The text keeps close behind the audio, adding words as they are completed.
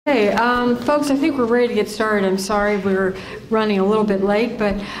Hey, folks, I think we're ready to get started. I'm sorry we're running a little bit late,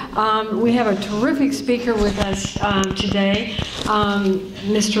 but we have a terrific speaker with us today,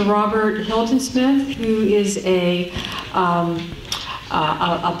 Mr. Robert Hiltonsmith, who is a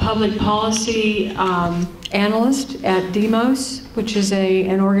public policy analyst at Demos, which is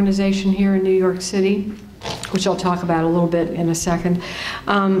an organization here in New York City, which I'll talk about a little bit in a second.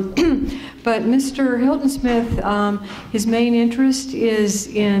 But Mr. Hiltonsmith, his main interest is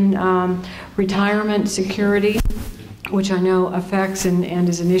in retirement security, which I know affects and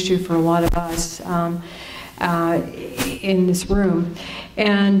is an issue for a lot of us in this room.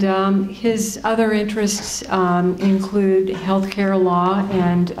 And his other interests include healthcare law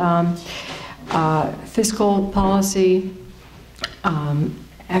and fiscal policy,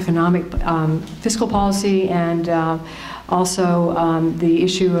 economic fiscal policy, and also the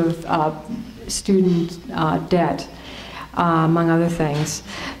issue of student debt, among other things.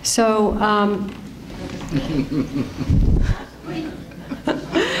 So,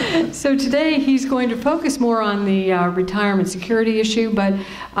 so today he's going to focus more on the retirement security issue, but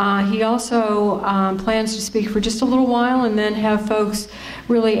he also plans to speak for just a little while and then have folks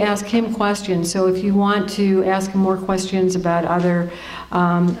really ask him questions. So if you want to ask him more questions about other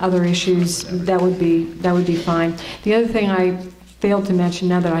issues, that would be fine. The other thing I failed to mention,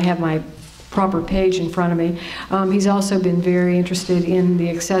 now that I have my proper page in front of me, he's also been very interested in the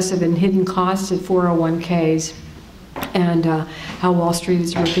excessive and hidden costs of 401ks and how Wall Street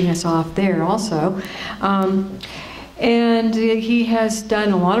is ripping us off there also. And he has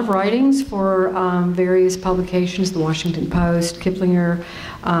done a lot of writings for various publications, the Washington Post, Kiplinger,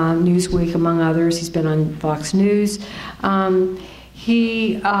 Newsweek, among others. He's been on Fox News.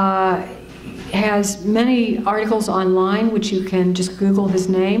 He has many articles online, which you can just Google his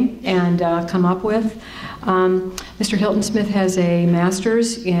name and come up with. Mr. Hiltonsmith has a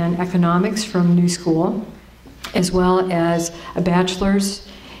master's in economics from New School, as well as a bachelor's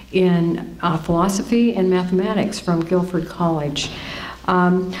in philosophy and mathematics from Guilford College.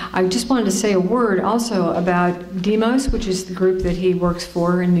 I just wanted to say a word also about Demos, which is the group that he works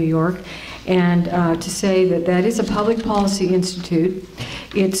for in New York, and to say that that is a public policy institute.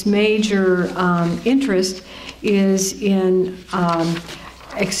 Its major interest is in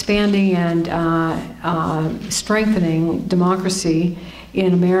expanding and strengthening democracy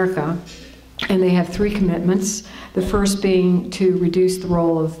in America. And they have three commitments, the first being to reduce the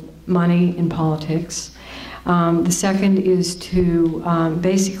role of money in politics. The second is to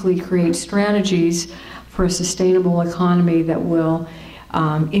basically create strategies for a sustainable economy that will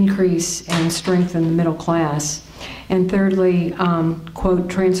increase and strengthen the middle class. And thirdly,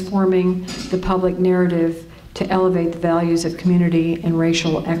 quote, transforming the public narrative to elevate the values of community and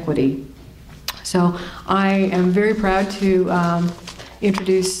racial equity. So I am very proud to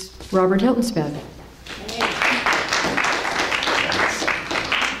introduce Robert Hiltonsmith.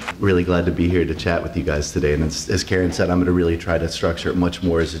 Really glad to be here to chat with you guys today. And as Karen said, I'm going to really try to structure it much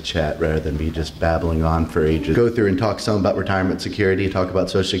more as a chat rather than me just babbling on for ages. Go through and talk some about retirement security, talk about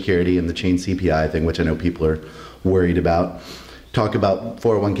Social Security and the chain CPI thing, which I know people are worried about. Talk about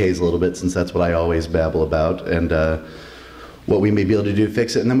 401ks a little bit, since that's what I always babble about, and what we may be able to do to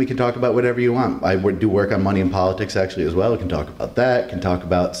fix it. And then we can talk about whatever you want. I do work on money and politics actually as well. We can talk about that, can talk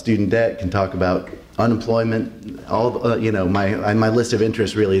about student debt, can talk about unemployment. All my list of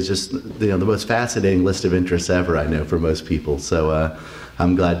interests really is just the most fascinating list of interests ever, I know, for most people. So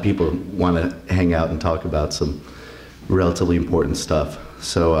I'm glad people want to hang out and talk about some relatively important stuff.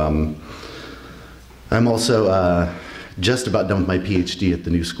 So I'm also just about done with my PhD at the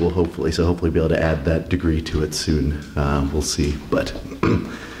New School, hopefully, so hopefully be able to add that degree to it soon. We'll see. But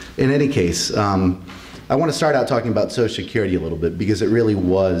in any case, I want to start out talking about Social Security a little bit, because it really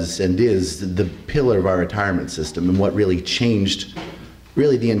was and is the pillar of our retirement system and what really changed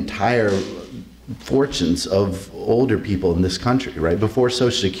really the entire fortunes of older people in this country, right? Before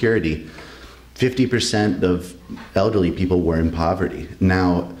Social Security, 50% of elderly people were in poverty.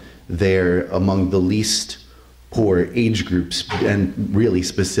 Now they're among the least poor age groups, and really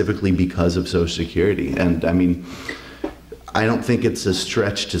specifically because of Social Security. And I mean, I don't think it's a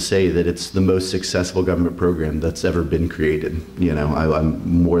stretch to say that it's the most successful government program that's ever been created. You know,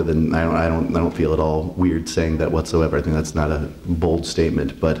 I'm more than, I don't feel at all weird saying that whatsoever. I think that's not a bold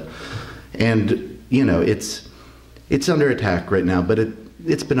statement, but, and you know, it's under attack right now, but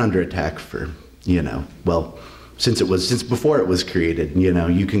it's been under attack for, well, since before it was created.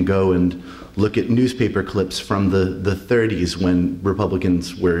 You can go and look at newspaper clips from the 30s when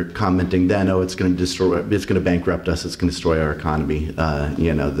Republicans were commenting then, oh, it's going to bankrupt us, it's going to destroy our economy.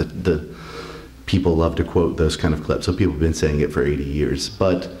 The people love to quote those kind of clips. So people have been saying it for 80 years.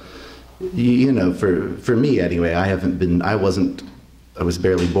 But, for me anyway, I was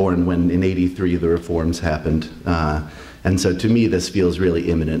barely born when in 83 the reforms happened. And so to me, this feels really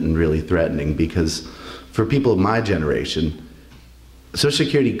imminent and really threatening, because for people of my generation, Social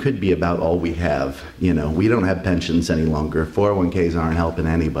Security could be about all we have. We don't have pensions any longer. 401ks aren't helping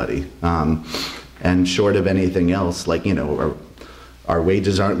anybody. And short of anything else, like, our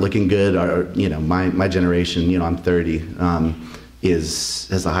wages aren't looking good. My generation, I'm 30, has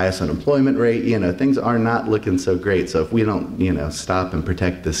the highest unemployment rate. Things are not looking so great. So if we don't, stop and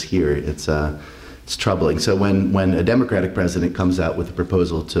protect this here, it's troubling. So when a Democratic president comes out with a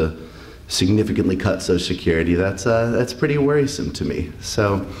proposal to significantly cut Social Security, that's pretty worrisome to me.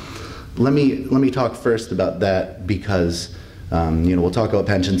 So let me talk first about that, because we'll talk about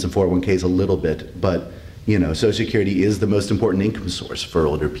pensions and 401ks a little bit, but Social Security is the most important income source for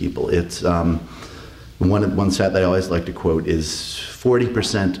older people. It's one stat that I always like to quote is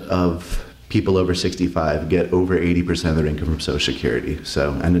 40% of people over 65 get over 80% of their income from Social Security.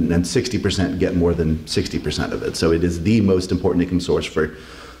 So, and 60% get more than 60% of it. So it is the most important income source for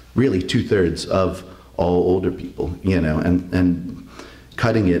really 2/3 of all older people, and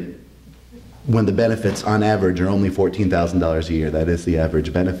cutting it when the benefits on average are only $14,000 a year, that is the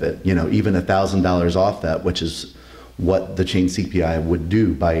average benefit. Even $1,000 off that, which is what the change CPI would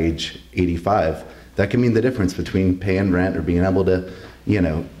do by age 85, that can mean the difference between paying rent or being able to,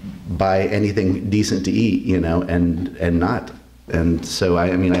 buy anything decent to eat, and not. And so,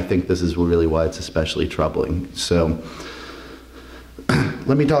 I think this is really why it's especially troubling. So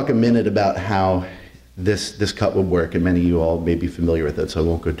let me talk a minute about how this cut would work, and many of you all may be familiar with it, so I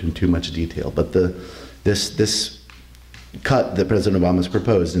won't go into too much detail. But this cut that President Obama's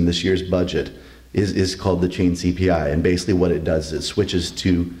proposed in this year's budget is called the change CPI, and basically what it does is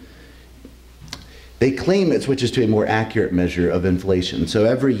they claim it switches to a more accurate measure of inflation. So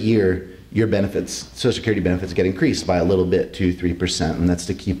every year, your benefits, Social Security benefits, get increased by a little bit, 2-3%, and that's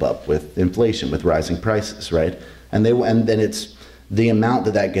to keep up with inflation, with rising prices, right? And then it's the amount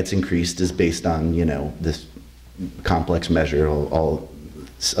that gets increased is based on this complex measure all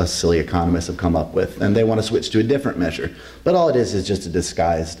us silly economists have come up with, and they want to switch to a different measure. But all it is just a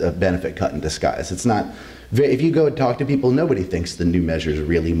benefit cut in disguise. It's not. If you go and talk to people, nobody thinks the new measure is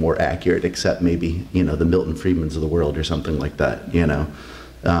really more accurate, except maybe the Milton Friedmans of the world or something like that.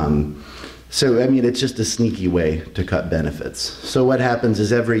 So it's just a sneaky way to cut benefits. So what happens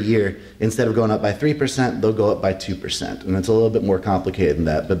is every year, instead of going up by 3%, they'll go up by 2%, and it's a little bit more complicated than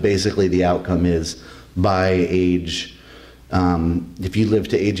that. But basically, the outcome is by age. If you live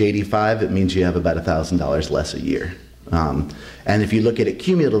to age 85, it means you have about $1,000 less a year. And if you look at it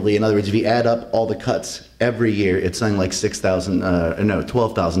cumulatively, in other words, if you add up all the cuts every year, it's something like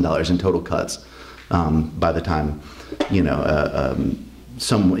 $12,000 in total cuts by the time, an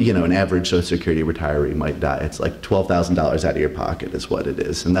average Social Security retiree might die. It's like $12,000 out of your pocket is what it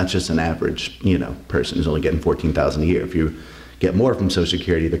is, and that's just an average, person who's only getting $14,000 a year. If you get more from Social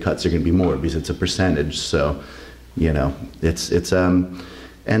Security, the cuts are going to be more because it's a percentage. So, it's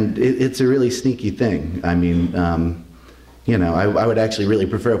a really sneaky thing. I would actually really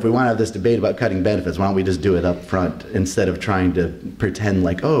prefer, if we want to have this debate about cutting benefits, why don't we just do it up front instead of trying to pretend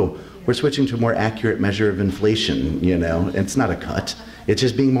like, oh, we're switching to a more accurate measure of inflation. It's not a cut. It's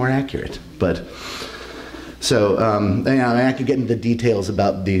just being more accurate. But so I could get into the details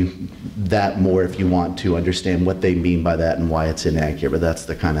about that more if you want to understand what they mean by that and why it's inaccurate. But that's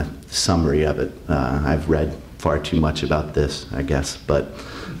the kind of summary of it. I've read far too much about this, I guess. But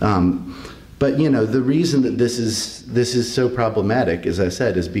the reason that this is so problematic, as I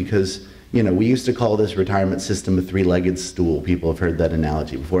said, is because we used to call this retirement system a three-legged stool. People have heard that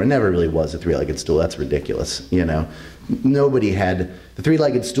analogy before. It never really was a three-legged stool. That's ridiculous. Nobody had the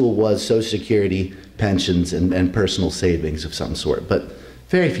three-legged stool was Social Security, pensions, and personal savings of some sort. But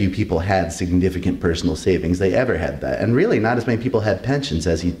very few people had significant personal savings. They ever had that, and really not as many people had pensions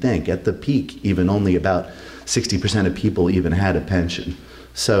as you'd think. At the peak, even only about 60% of people even had a pension.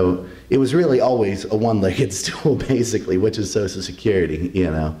 So it was really always a one-legged stool, basically, which is Social Security,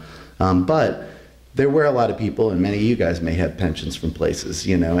 But there were a lot of people, and many of you guys may have pensions from places,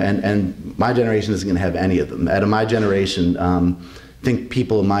 and my generation isn't going to have any of them. Out of my generation, I think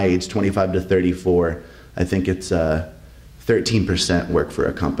people my age, 25 to 34, I think it's 13% work for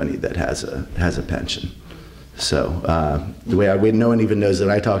a company that has a pension. So the way no one even knows that.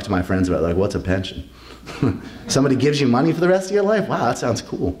 I talk to my friends about, like, what's a pension? Somebody gives you money for the rest of your life? Wow, that sounds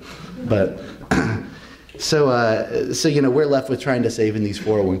cool. But so we're left with trying to save in these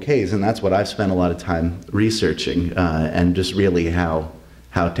 401ks, and that's what I've spent a lot of time researching, and just really how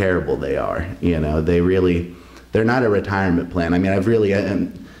how terrible they are. You know, they're not a retirement plan. I mean, I've really,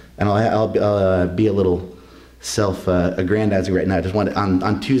 and I'll be a little self-aggrandizing right now. I just want to,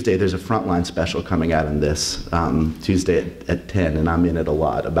 on Tuesday, there's a Frontline special coming out on this, Tuesday at 10, and I'm in it a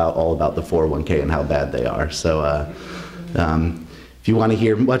lot, all about the 401k and how bad they are. So if you want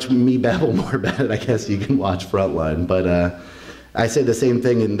to watch me babble more about it, I guess you can watch Frontline. But I say the same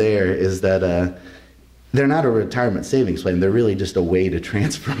thing in there, is that they're not a retirement savings plan. They're really just a way to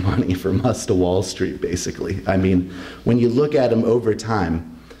transfer money from us to Wall Street, basically. I mean, when you look at them over time,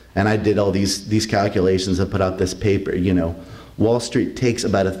 and I did all these calculations and put out this paper, you know, Wall Street takes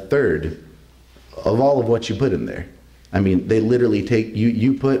about a third of all of what you put in there. I mean, they literally take,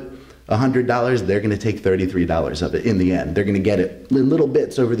 you put $100, they're going to take $33 of it in the end. They're going to get it in little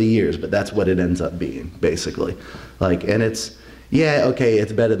bits over the years, but that's what it ends up being, basically. Like, and it's, yeah, okay,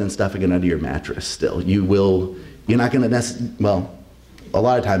 it's better than stuffing it under your mattress still. You're not going to well, a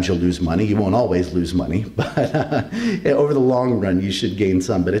lot of times you'll lose money. You won't always lose money, but over the long run, you should gain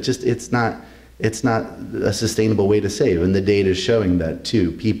some. But it's not a sustainable way to save. And the data is showing that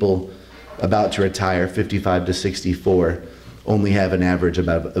too. People about to retire, 55 to 64, only have an average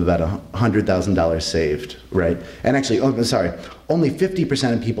about $100,000 saved, right? And actually, only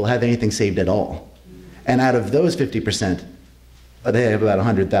 50% of people have anything saved at all. And out of those 50%, they have about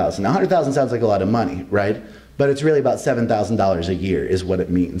 100,000. Now, 100,000 sounds like a lot of money, right? But it's really about $7,000 a year is what it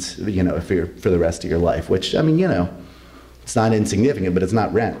means, you know, for the rest of your life, which, I mean, you know, it's not insignificant, but it's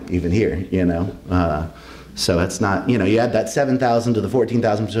not rent even here, you know. So it's not, you know, you add that 7,000 to the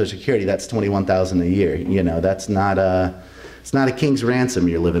 14,000 for Social Security, that's 21,000 a year, you know. That's not it's not a king's ransom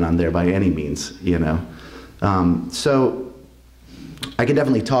you're living on there by any means, you know. So I can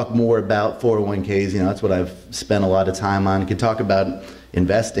definitely talk more about 401ks, you know, that's what I've spent a lot of time on. I can talk about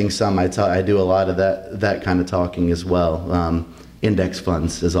investing some. I do a lot of that kind of talking as well. Index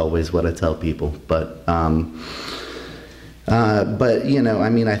funds is always what I tell people. But you know, I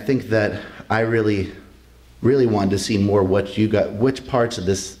mean, I think that I really wanted to see more which parts of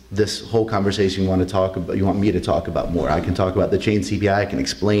this whole conversation you want me to talk about more. I can talk about the chain CPI. I can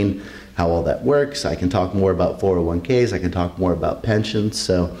explain how all that works. I can talk more about 401ks. I can talk more about pensions.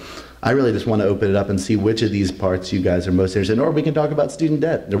 So I really just want to open it up and see which of these parts you guys are most interested in, or we can talk about student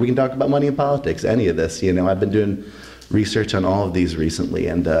debt, or we can talk about money in politics, any of this. You know, I've been doing research on all of these recently,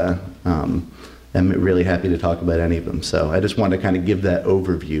 and I'm really happy to talk about any of them. So I just want to kind of give that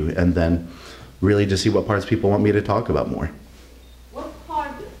overview, and then really just see what parts people want me to talk about more. What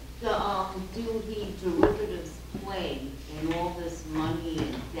part do the derivatives play in all this money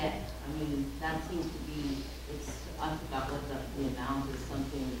and debt? I mean, that seems to be, I forgot what the amount is,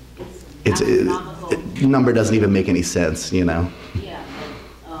 something. Number doesn't even make any sense, you know. Yeah,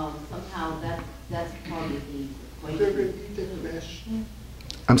 but somehow that's part of the equation.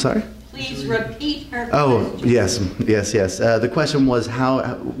 I'm sorry? Please repeat her question. Oh, yes. The question was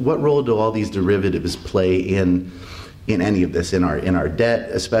what role do all these derivatives play in any of this, in our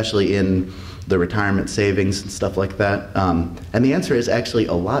debt, especially in the retirement savings and stuff like that? And the answer is actually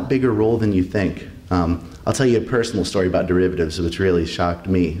a lot bigger role than you think. I'll tell you a personal story about derivatives, which really shocked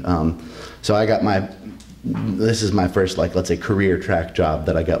me. So I got this is my first, like, let's say, career track job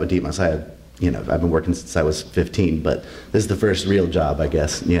that I got with Demas. I've been working since I was 15, but this is the first real job, I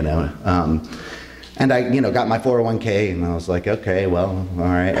guess, you know. And I, got my 401k, and I was like, okay, well, all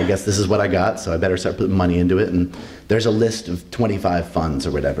right, I guess this is what I got, so I better start putting money into it. And there's a list of 25 funds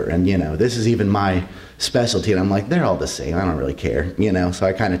or whatever, and, this is even my specialty, and I'm like, they're all the same, I don't really care, so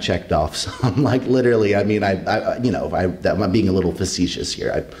I kind of checked off some, like, literally, I mean, I'm being a little facetious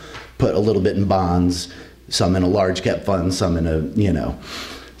here. I put a little bit in bonds, some in a large cap fund, some in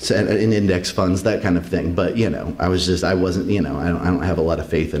in index funds, that kind of thing. But, I wasn't, I don't have a lot of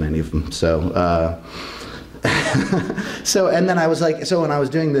faith in any of them. So, and then I was like, so when I was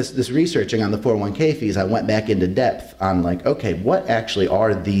doing this researching on the 401k fees, I went back into depth on, like, okay, what actually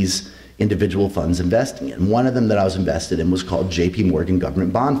are these individual funds investing in? One of them that I was invested in was called JP Morgan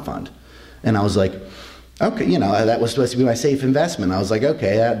Government Bond Fund. And I was like, okay, that was supposed to be my safe investment. I was like,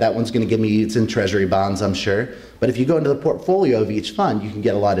 okay, that one's going to give me, it's in treasury bonds, I'm sure. But if you go into the portfolio of each fund, you can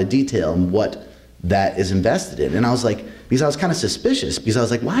get a lot of detail on what that is invested in. And I was like, because I was kind of suspicious, because I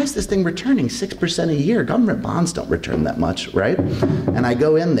was like, why is this thing returning 6% a year? Government bonds don't return that much, right? And I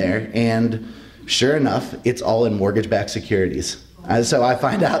go in there, and sure enough, it's all in mortgage-backed securities. So I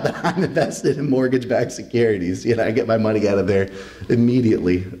find out that I'm invested in mortgage-backed securities. I get my money out of there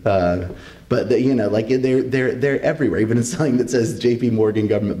immediately. But like they're everywhere. Even in something that says JP Morgan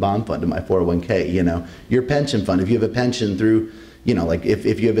Government Bond Fund in my 401k. Your pension fund. If you have a pension through, like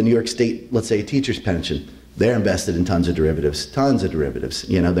if you have a New York State, let's say, teacher's pension, they're invested in tons of derivatives.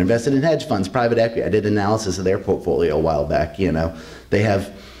 You know, they're invested in hedge funds, private equity. I did analysis of their portfolio a while back. You know, they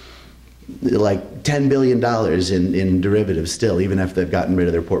have like $10 billion in derivatives still, even after they've gotten rid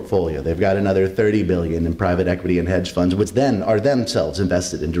of their portfolio. They've got another $30 billion in private equity and hedge funds, which then are themselves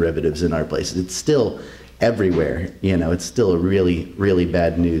invested in derivatives in our places. It's still everywhere. You know, it's still really, really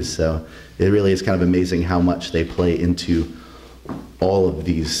bad news. So it really is kind of amazing how much they play into all of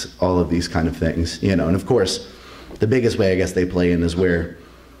these kind of things. You know, and of course, the biggest way I guess they play in is where,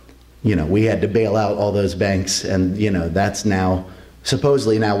 you know, we had to bail out all those banks, and you know, that's now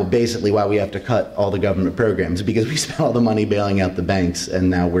supposedly now basically why we have to cut all the government programs, because we spent all the money bailing out the banks, and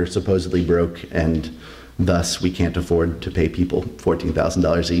now we're supposedly broke, and thus we can't afford to pay people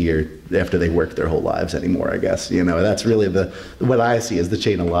 $14,000 a year after they work their whole lives anymore, I guess. You know, that's really what I see as the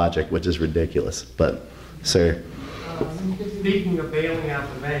chain of logic, which is ridiculous. But, sir. Speaking of bailing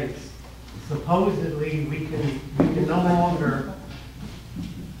out the banks, supposedly we can no longer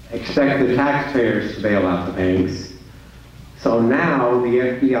expect the taxpayers to bail out the banks. So now the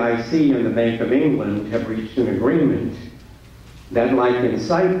FDIC and the Bank of England have reached an agreement that, like in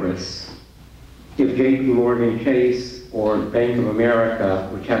Cyprus, if JP Morgan Chase or Bank of America,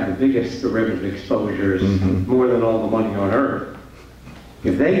 which have the biggest derivative exposures, more than all the money on earth,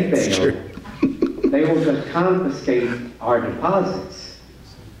 if they fail, they will just confiscate our deposits,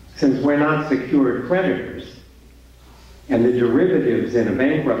 since we're not secured creditors, and the derivatives in a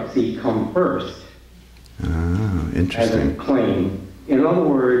bankruptcy come first. Oh, interesting. As a claim. In other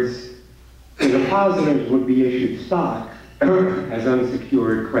words, the depositors would be issued stock as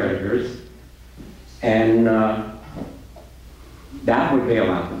unsecured creditors, and that would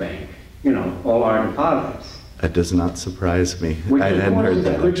bail out the bank, you know, all our deposits. That does not surprise me. Which I hadn't heard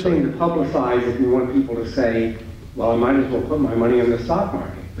that, actually. Which is a good thing to publicize if you want people to say, well, I might as well put my money in the stock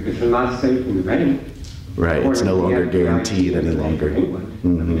market, because they're not safe in the bank. Right, it's no longer guaranteed any longer. I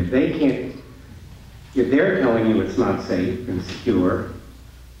mean, if they can't, if they're telling you it's not safe and secure,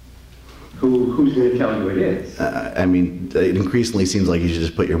 who's going to tell you it is? I mean, it increasingly seems like you should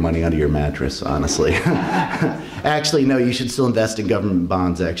just put your money under your mattress, honestly. Actually, no, you should still invest in government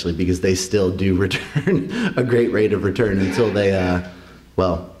bonds, actually, because they still do return a great rate of return until they,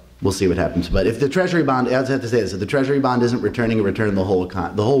 well, we'll see what happens. But if the Treasury bond, I have to say this, if the Treasury bond isn't returning a return, the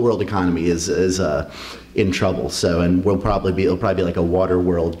whole world economy is in trouble. So, and it'll probably be like a water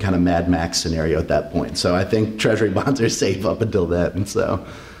world kind of Mad Max scenario at that point. So I think Treasury bonds are safe up until then. So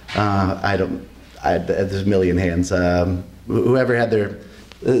there's a million hands. Whoever had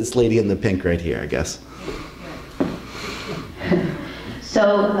this lady in the pink right here, I guess.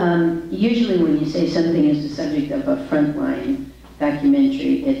 So usually when you say something is the subject of a frontline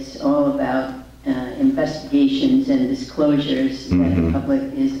documentary, it's all about investigations and disclosures that the public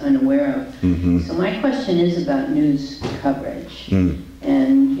is unaware of. So my question is about news coverage.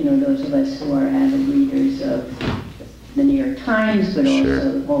 And you know, those of us who are avid readers of the New York Times, but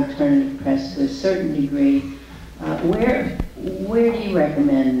also alternative press to a certain degree, where do you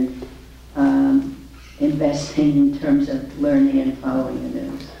recommend investing in terms of learning and following the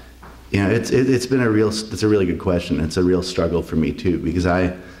news? You know, it's a really good question. It's a real struggle for me too, because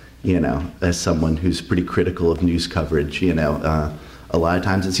I, you know, as someone who's pretty critical of news coverage, you know, a lot of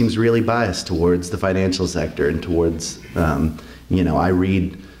times it seems really biased towards the financial sector and towards, you know, I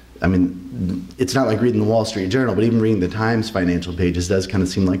mean, it's not like reading the Wall Street Journal, but even reading the Times financial pages does kind of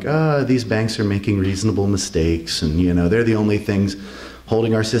seem like, these banks are making reasonable mistakes, and you know, they're the only things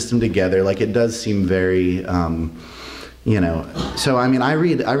holding our system together. Like, it does seem very, you know, so I mean, I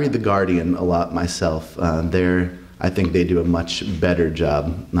read The Guardian a lot myself. I think they do a much better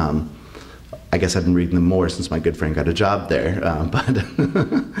job. I guess I've been reading them more since my good friend got a job there,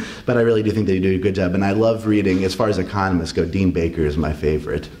 but I really do think they do a good job. And I love reading, as far as economists go, Dean Baker is my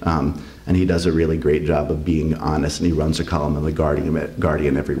favorite, and he does a really great job of being honest, and he runs a column in The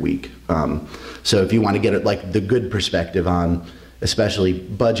Guardian every week. So if you want to get like the good perspective on especially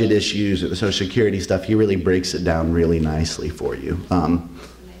budget issues or the Social Security stuff, he really breaks it down really nicely for you.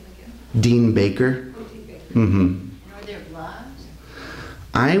 Dean Baker.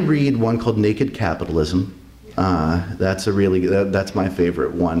 I read one called Naked Capitalism. That's my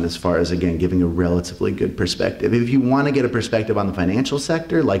favorite one, as far as, again, giving a relatively good perspective. If you want to get a perspective on the financial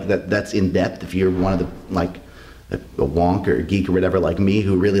sector, like that's in depth, if you're one of the, like, a wonk or a geek or whatever like me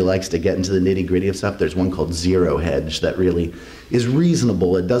who really likes to get into the nitty-gritty of stuff, there's one called Zero Hedge that really is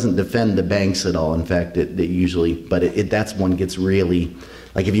reasonable. It doesn't defend the banks at all. In fact, it usually, but that's one gets really,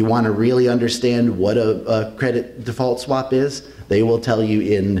 like, if you want to really understand what a credit default swap is, they will tell you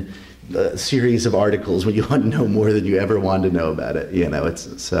in a series of articles when you want to know more than you ever wanted to know about it. You know,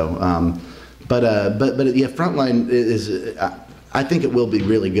 it's so yeah, Frontline is. I think it will be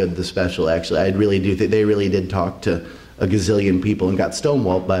really good. The special, actually, I really do think they really did talk to a gazillion people and got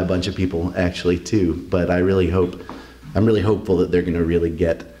stonewalled by a bunch of people actually too. But I'm really hopeful that they're going to really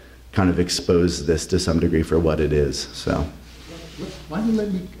kind of expose this to some degree for what it is. So. Why don't you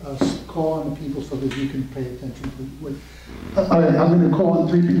let me call on the people so that you can pay attention to what? All right, I'm going to call on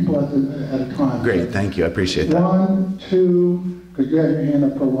 3 people at a time. Great, thank you. I appreciate that. 1, 2, because you had your hand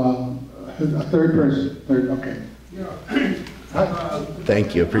up for a while. A third person. Third, okay.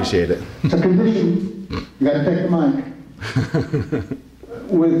 Thank you. Appreciate it. It's a condition. You got to take the mic.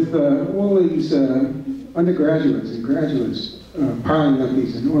 With all these undergraduates and graduates piling up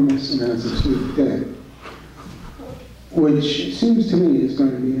these enormous amounts of student debt, which seems to me is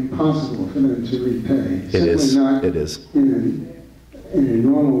going to be impossible for them to repay. It is. Not It is. In a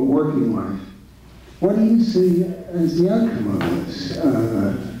normal working life. What do you see as the outcome of this?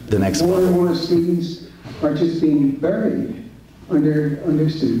 The next more one. and more students are just being buried under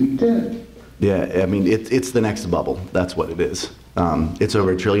student debt. Yeah, I mean, it's the next bubble. That's what it is. It's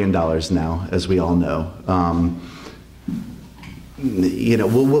over $1 trillion now, as we all know. You know,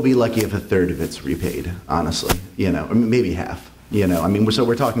 we'll be lucky if a third of it's repaid, honestly. You know, maybe half. You know, I mean,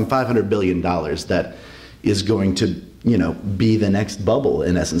 we're talking $500 billion that is going to, you know, be the next bubble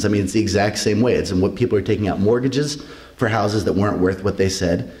in essence. I mean, it's the exact same way. It's in what people are taking out mortgages for houses that weren't worth what they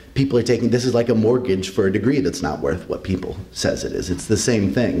said. People are taking, this is like a mortgage for a degree that's not worth what people says it is. It's the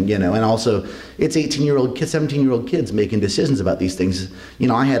same thing, you know, and also it's 18-year-old kids, 17-year-old kids making decisions about these things. You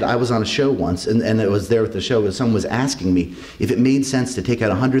know, I was on a show once and it was there with the show where someone was asking me if it made sense to take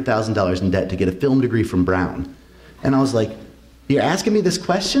out $100,000 in debt to get a film degree from Brown. And I was like, you're asking me this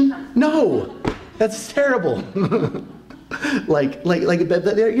question? No, that's terrible. Like,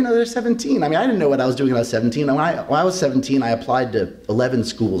 you know, they're 17. I mean, I didn't know what I was doing when I was 17. When I was 17, I applied to 11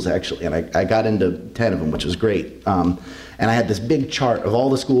 schools, actually, and I got into 10 of them, which was great. And I had this big chart of all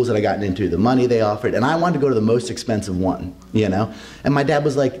the schools that I gotten into, the money they offered, and I wanted to go to the most expensive one, you know? And my dad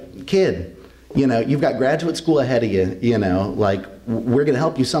was like, kid, you know, you've got graduate school ahead of you, you know, like, we're going to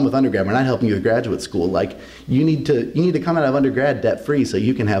help you some with undergrad. We're not helping you with graduate school. Like, you need to come out of undergrad debt-free so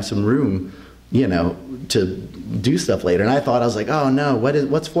you can have some room, you know, to do stuff later. And I was like, oh no,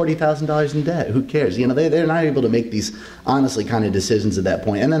 what's $40,000 in debt? Who cares? You know, they're not able to make these honestly kind of decisions at that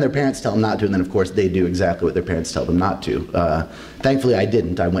point. And then their parents tell them not to, and then of course they do exactly what their parents tell them not to. Thankfully I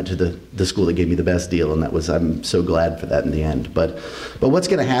didn't. I went to the school that gave me the best deal, and I'm so glad for that in the end. But what's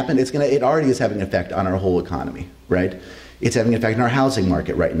going to happen, it already is having an effect on our whole economy, right? It's having an effect on our housing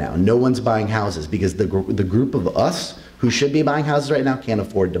market right now. No one's buying houses because the group of us who should be buying houses right now can't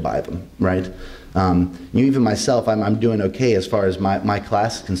afford to buy them, right? Even myself, I'm doing okay as far as my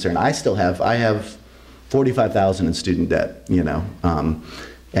class is concerned. I have $45,000 in student debt, you know,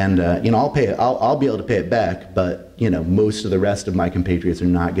 you know, I'll be able to pay it back, but you know, most of the rest of my compatriots are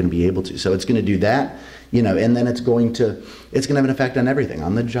not going to be able to. So it's going to do that, you know, and then it's going to have an effect on everything,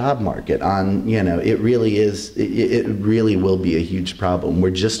 on the job market, on, you know, it really will be a huge problem.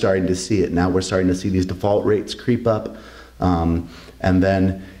 We're just starting to see it now. We're starting to see these default rates creep up, and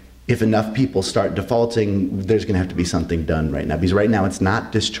then if enough people start defaulting, there's going to have to be something done right now, because right now it's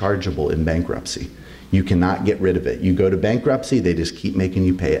not dischargeable in bankruptcy. You cannot get rid of it. You go to bankruptcy, they just keep making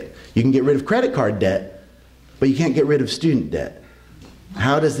you pay it. You can get rid of credit card debt, but you can't get rid of student debt.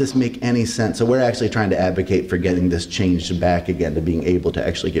 How does this make any sense? So we're actually trying to advocate for getting this changed back again to being able to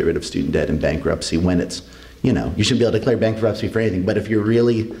actually get rid of student debt in bankruptcy when it's, you know, you should be able to declare bankruptcy for anything, but if you're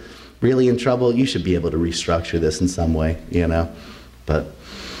really, really in trouble, you should be able to restructure this in some way, you know, but.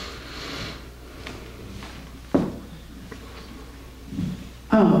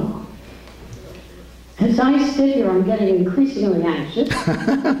 Oh, as I sit here, I'm getting increasingly anxious.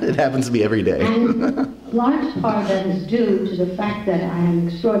 It happens to me every day. And a large part of that is due to the fact that I am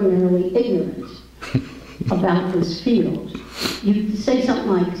extraordinarily ignorant about this field. You say something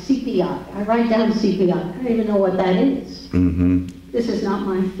like CPI. I write down CPI. I don't even know what that is. Mm-hmm. This is not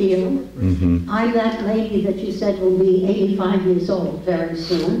my field. Mm-hmm. I'm that lady that you said will be 85 years old very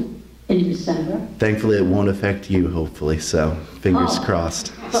soon. In December. Thankfully, it won't affect you, hopefully, so fingers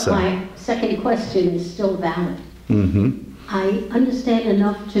crossed. But my second question is still valid. Mm-hmm. I understand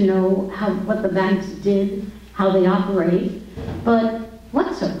enough to know what the banks did, how they operate, but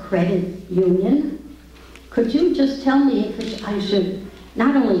what's a credit union? Could you just tell me if I should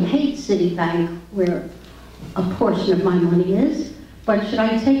not only hate Citibank, where a portion of my money is, but should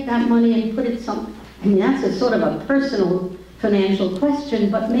I take that money and put it I mean, that's a sort of a personal financial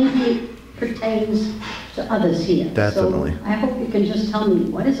question, but maybe it pertains to others here. Definitely. So I hope you can just tell me,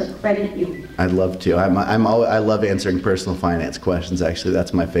 what is a credit union? I'd love to. I love answering personal finance questions. Actually,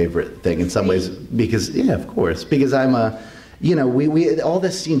 that's my favorite thing in some ways because, yeah, of course, because I'm a, you know, we all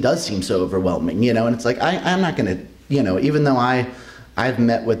this does seem so overwhelming, you know, and it's like I'm not going to, you know, even though I've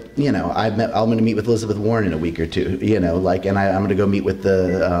met with, you know, I'm going to meet with Elizabeth Warren in a week or two, you know, like, and I'm going to go meet with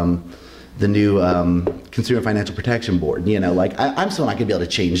the new Consumer Financial Protection Board, you know, like I'm still not going to be able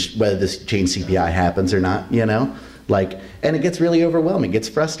to change whether this change CPI happens or not, you know, like, and it gets really overwhelming, it gets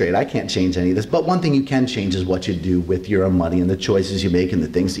frustrating. I can't change any of this, but one thing you can change is what you do with your own money and the choices you make and the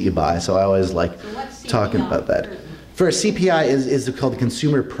things that you buy. So I always like talking about that. First, CPI is called the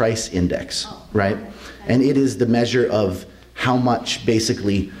Consumer Price Index, right? And it is the measure of how much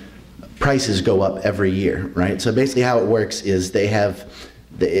basically prices go up every year, right? So basically how it works is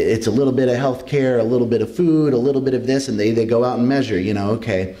it's a little bit of healthcare, a little bit of food, a little bit of this, and they go out and measure, you know,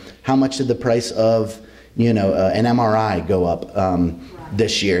 okay, how much did the price of, you know, an MRI go up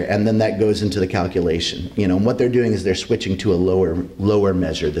this year? And then that goes into the calculation, you know, and what they're doing is they're switching to a lower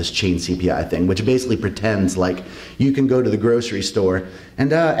measure, this chain CPI thing, which basically pretends like you can go to the grocery store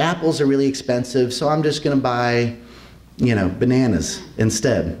and apples are really expensive, so I'm just going to buy, you know, bananas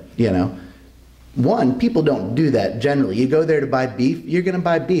instead, you know. One, people don't do that generally. You go there to buy beef, you're going to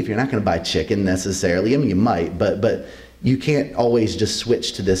buy beef. You're not going to buy chicken necessarily. I mean, you might, but you can't always just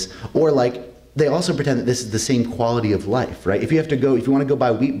switch to this. Or like, they also pretend that this is the same quality of life, right? If you want to go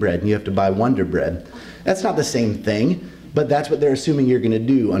buy wheat bread and you have to buy Wonder Bread, that's not the same thing, but that's what they're assuming you're going to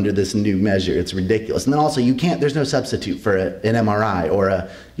do under this new measure. It's ridiculous. And then also there's no substitute for an MRI or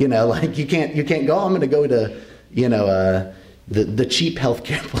you know, like you can't go, I'm going to go to, you know, the cheap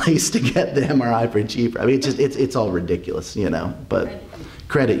healthcare place to get the MRI for cheaper. I mean, it's all ridiculous, you know. But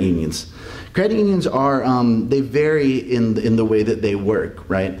credit unions are they vary in the way that they work,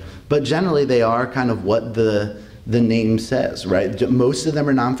 right? But generally, they are kind of what the name says, right? Most of them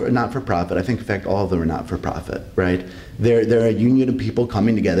are not for profit. I think, in fact, all of them are not for profit, right? They're a union of people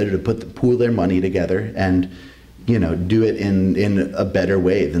coming together to pool their money together and, you know, do it in a better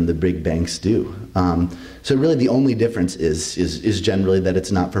way than the big banks do. So really the only difference is generally that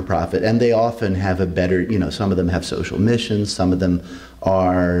it's not for profit, and they often have a better, you know, some of them have social missions, some of them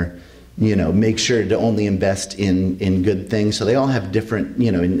are, you know, make sure to only invest in good things. So they all have different,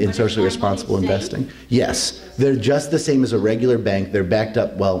 you know, in socially responsible investing. Yes, they're just the same as a regular bank. They're backed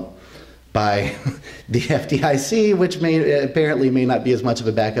up, well, by the FDIC, which apparently may not be as much of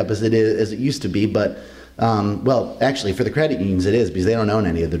a backup as it used to be, but well, actually, for the credit unions, it is, because they don't own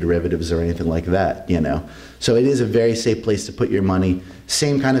any of the derivatives or anything like that, you know. So it is a very safe place to put your money.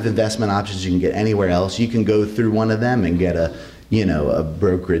 Same kind of investment options you can get anywhere else. You can go through one of them and get a, you know, a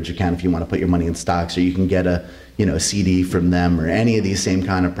brokerage account if you want to put your money in stocks, or you can get a, you know, a CD from them, or any of these same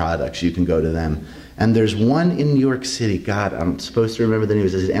kind of products. You can go to them. And there's one in New York City. God, I'm supposed to remember the name.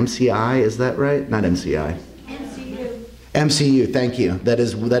 Is it MCI? Is that right? Not MCI. MCU, thank you. That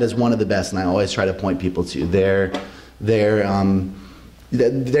is one of the best, and I always try to point people to. They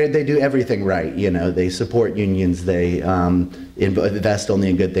do everything right. You know, they support unions. They invest only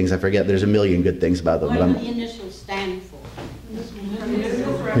in good things. I forget. There's a million good things about them. What do the initials stand for?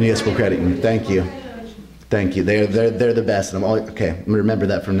 Municipal Credit Union. Thank you. Thank you. They're the best, and I'm always, okay. I'm gonna remember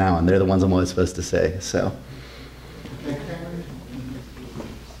that from now on. They're the ones I'm always supposed to say. So.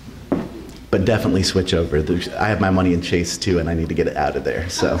 But definitely switch over. I have my money in Chase too, and I need to get it out of there.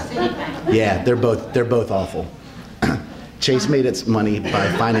 So, yeah, they're both awful. Chase made its money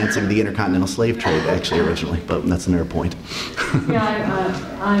by financing the intercontinental slave trade, actually, originally, but that's another point. Yeah,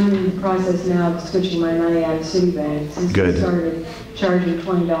 I'm in the process now of switching my money out of Citibank since Good. I started charging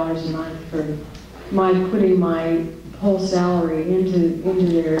 $20 a month for putting my whole salary into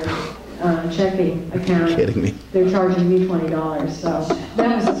their checking account. You're kidding me. They're charging me $20, so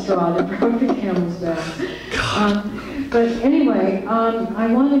that was the straw that broke the camel's back. But anyway,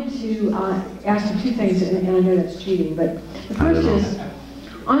 I wanted to ask you two things, and I know that's cheating, but the first is,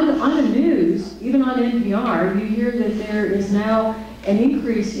 on the news, even on NPR, you hear that there is now an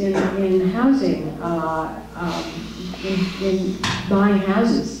increase in housing, in buying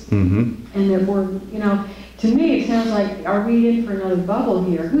houses. Mm-hmm. And that we're, you know, to me, it sounds like, are we in for another bubble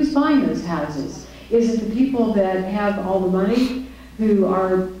here? Who's buying those houses? Is it the people that have all the money who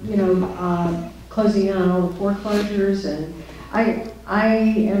are, you know, closing in on all the foreclosures? And I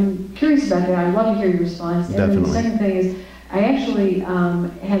am curious about that. I'd love to hear your response. And then the second thing is, I actually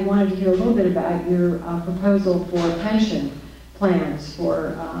had wanted to hear a little bit about your proposal for pension plans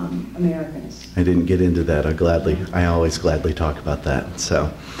for Americans. I didn't get into that. I always gladly talk about that.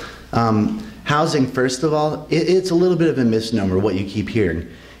 So. Housing, first of all, it's a little bit of a misnomer what you keep hearing.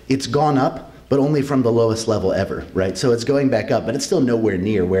 It's gone up, but only from the lowest level ever, right? So it's going back up, but it's still nowhere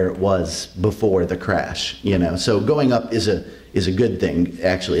near where it was before the crash, you know? So going up is a good thing,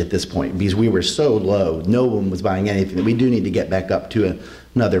 actually, at this point, because we were so low, no one was buying anything, that we do need to get back up to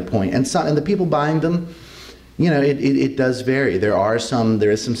another point. And the people buying them, you know, it does vary. There is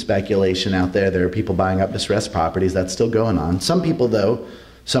some speculation out there. There are people buying up distressed properties. That's still going on. Some people, though,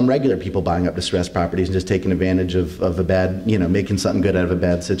 some regular people buying up distressed properties and just taking advantage of a bad, you know, making something good out of a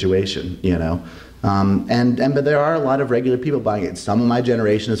bad situation, you know. But there are a lot of regular people buying it. Some of my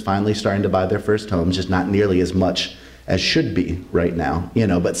generation is finally starting to buy their first homes, just not nearly as much as should be right now, you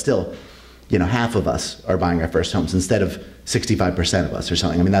know, but still, you know, half of us are buying our first homes instead of 65% of us or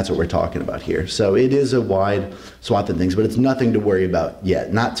something. I mean, that's what we're talking about here. So it is a wide swath of things, but it's nothing to worry about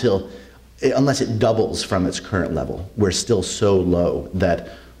yet, not till, unless it doubles from its current level. We're still so low that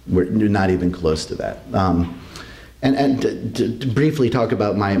we're not even close to that. And to briefly talk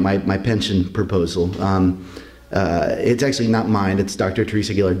about my pension proposal, it's actually not mine. It's Dr.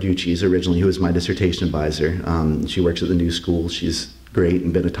 Teresa Ghilarducci's originally, who was my dissertation advisor. She works at the New School. She's great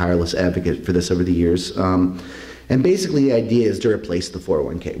and been a tireless advocate for this over the years. And basically the idea is to replace the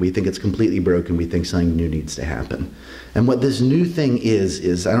 401k. We think it's completely broken. We think something new needs to happen. And what this new thing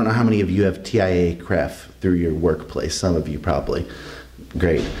is I don't know how many of you have TIAA-CREF through your workplace. Some of you probably.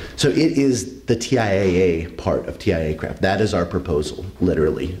 Great. So it is the TIAA part of TIAA-CREF. That is our proposal,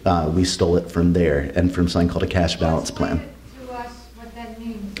 literally. We stole it from there and from something called a cash balance plan. Explain to us what that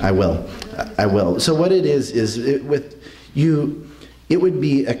means. I will. So what it is it would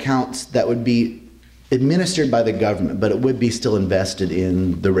be accounts that would be administered by the government, but it would be still invested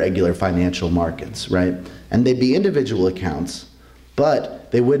in the regular financial markets, right? And they'd be individual accounts,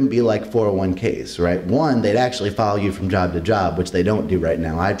 but they wouldn't be like 401ks, right? One, they'd actually follow you from job to job, which they don't do right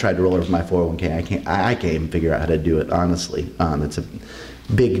now. I tried to roll over my 401k. I can't even figure out how to do it, honestly. It's a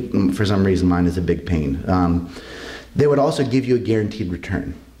big, for some reason, mine is a big pain. They would also give you a guaranteed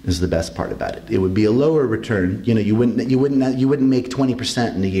return. Is the best part about it. It would be a lower return. You know, you wouldn't make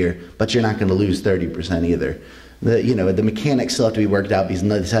 20% in a year, but you're not going to lose 30% either. The mechanics still have to be worked out because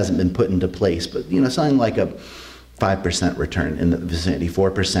this hasn't been put into place. But you know, something like a 5% return in the vicinity,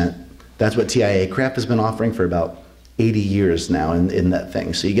 4%. That's what TIAA-CREF has been offering for about 80 years now in that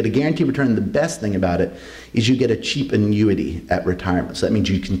thing. So you get a guaranteed return. The best thing about it is you get a cheap annuity at retirement. So that means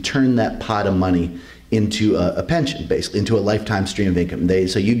you can turn that pot of money into a pension, basically, into a lifetime stream of income.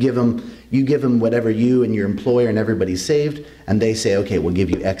 So you give them whatever you and your employer and everybody saved, and they say, okay, we'll give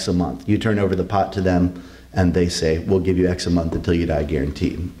you X a month. You turn over the pot to them, and they say, we'll give you X a month until you die,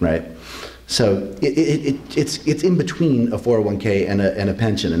 guaranteed, right? So it's in between a 401k and a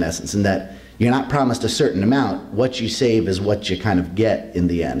pension, in essence, in that you're not promised a certain amount. What you save is what you kind of get in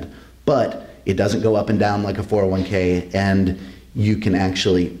the end. But it doesn't go up and down like a 401k, and you can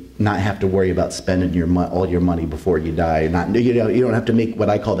actually not have to worry about spending all your money before you die. You don't have to make what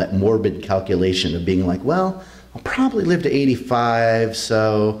I call that morbid calculation of being like, well, I'll probably live to 85,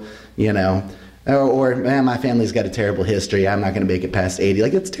 so, you know, or man, my family's got a terrible history. I'm not going to make it past 80.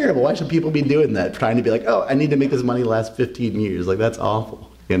 Like, it's terrible. Why should people be doing that? Trying to be like, oh, I need to make this money last 15 years. Like, that's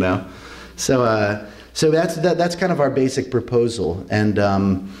awful, you know? So that's kind of our basic proposal. And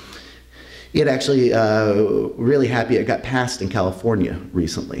it actually, really happy it got passed in California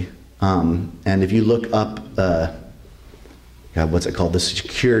recently. And if you look up, what's it called? The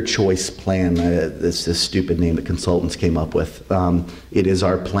Secure Choice Plan. It's this stupid name that consultants came up with. It is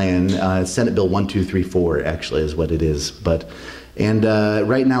our plan. Senate Bill 1234 actually is what it is.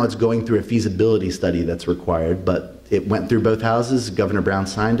 Right now it's going through a feasibility study that's required, but it went through both houses. Governor Brown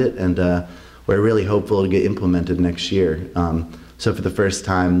signed it, and we're really hopeful to get implemented next year. So for the first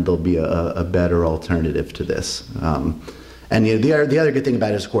time, there'll be a better alternative to this. And you know, the other good thing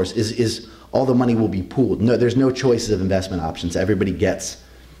about it, of course, is all the money will be pooled. No, there's no choices of investment options. Everybody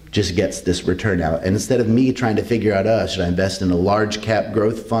just gets this return out. And instead of me trying to figure out, should I invest in a large cap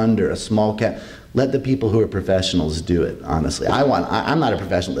growth fund or a small cap? Let the people who are professionals do it, honestly. I'm not a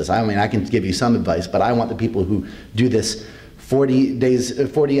professional at this. I mean, I can give you some advice, but I want the people who do this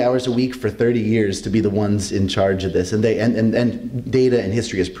 40 hours a week for 30 years to be the ones in charge of this. And data and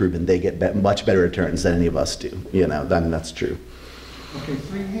history has proven they get much better returns than any of us do. You know, that's true. Okay,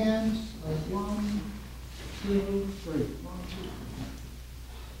 3 hands. 1, 2, 3.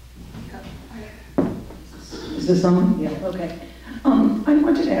 1, 2. Is this on? Yeah, okay. I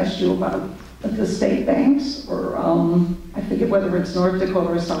wanted to ask you about the state banks, or I forget whether it's North Dakota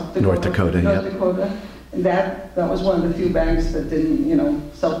or South Dakota. North Dakota, North Dakota. And that was one of the few banks that didn't, you know,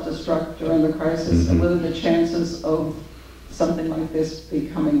 self-destruct during the crisis. Mm-hmm. And what are the chances of something like this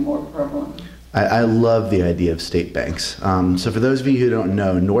becoming more prevalent? I love the idea of state banks. So for those of you who don't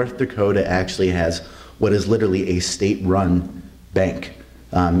know, North Dakota actually has what is literally a state-run bank.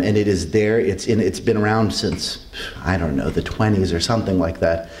 And it is there, it's been around since, I don't know, the 20s or something like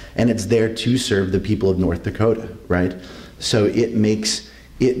that. And it's there to serve the people of North Dakota, right? So it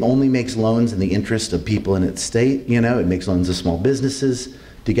only makes loans in the interest of people in its state, you know, it makes loans to small businesses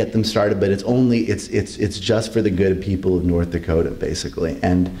to get them started, but it's just for the good of people of North Dakota, basically.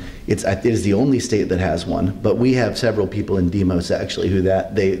 And it is the only state that has one, but we have several people in Demos actually who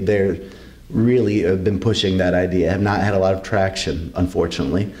they're really have been pushing that idea, have not had a lot of traction,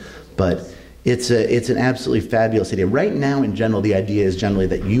 unfortunately, but it's an absolutely fabulous idea. Right now, in general, the idea is generally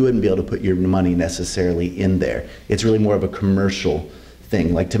that you wouldn't be able to put your money necessarily in there. It's really more of a commercial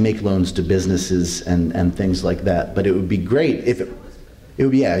thing, like to make loans to businesses and things like that. But it would be great if it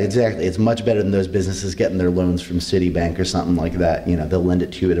would be, yeah, exactly. It's much better than those businesses getting their loans from Citibank or something like that. You know, they'll lend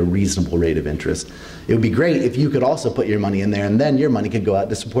it to you at a reasonable rate of interest. It would be great if you could also put your money in there, and then your money could go out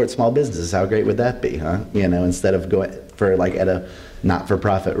to support small businesses. How great would that be, huh? You know, instead of going for like at a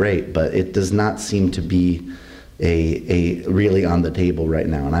not-for-profit rate. But it does not seem to be a really on the table right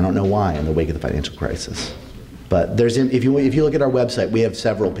now, and I don't know why in the wake of the financial crisis. But if you look at our website, we have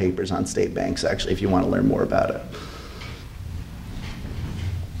several papers on state banks actually, if you want to learn more about it.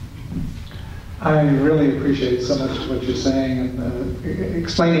 I really appreciate so much what you're saying, and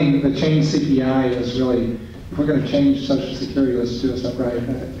explaining the change CPI is really, if we're going to change Social Security, let's do it upright,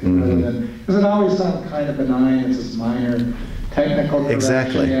 because it always sounds kind of benign. It's this minor technical correction.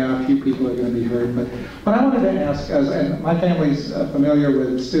 Exactly. Yeah, a few people are going to be hurt, but what I wanted to ask, and my family's familiar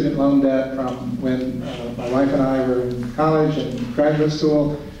with student loan debt from when my wife and I were in college and graduate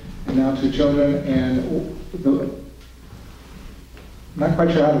school, and now 2 children, and I'm not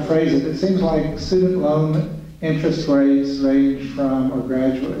quite sure how to phrase it. It seems like student loan interest rates range from, or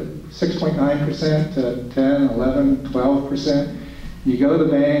graduate, 6.9% to 10, 11, 12%. You go to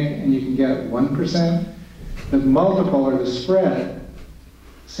the bank and you can get 1%. The multiple or the spread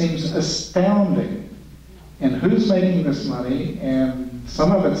seems astounding. And who's making this money? And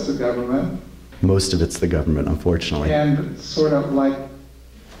some of it's the government. Most of it's the government, unfortunately. And sort of like,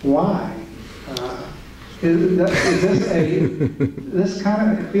 why? This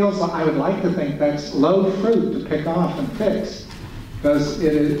kind of, it feels like, I would like to think that's low fruit to pick off and fix. Because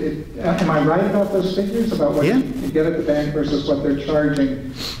am I right about those figures, about what you get at the bank versus what they're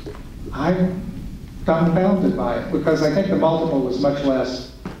charging? I'm dumbfounded by it, because I think the multiple was much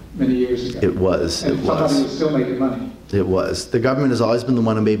less many years ago. It was. And somebody was still making money. It was. The government has always been the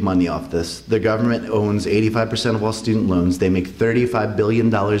one who made money off this. The government owns 85% of all student loans. They make $35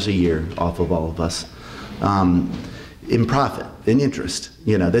 billion a year off of all of us. In profit, in interest.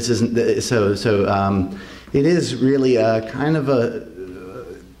 You know, this isn't, it is really kind of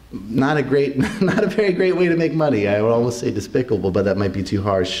not a very great way to make money. I would almost say despicable, but that might be too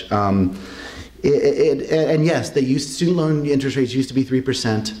harsh. And yes, student loan interest rates used to be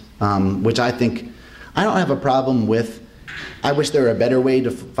 3%, which I think, I don't have a problem with. I wish there were a better way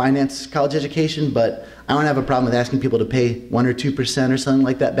to finance college education, but I don't have a problem with asking people to pay 1 or 2% or something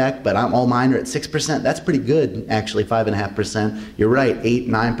like that back, but all mine are at 6%. That's pretty good, actually, 5.5%. You're right, 8,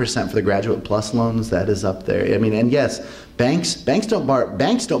 9% for the graduate plus loans. That is up there. I mean, and yes, banks don't borrow at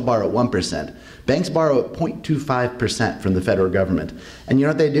 1%. Banks borrow at 0.25% from the federal government. And you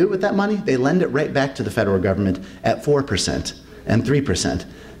know what they do with that money? They lend it right back to the federal government at 4% and 3%.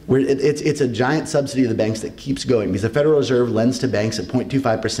 It's a giant subsidy to the banks that keeps going, because the Federal Reserve lends to banks at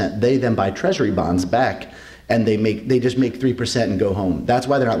 0.25%. They then buy treasury bonds back, and they just make 3% and go home. That's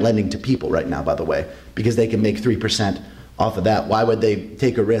why they're not lending to people right now, by the way, because they can make 3% off of that. Why would they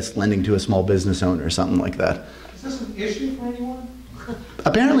take a risk lending to a small business owner or something like that? Is this an issue for anyone?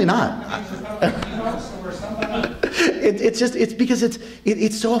 Apparently not. It's because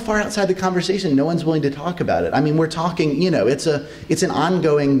it's so far outside the conversation. No one's willing to talk about it. I mean, we're talking, you know, it's an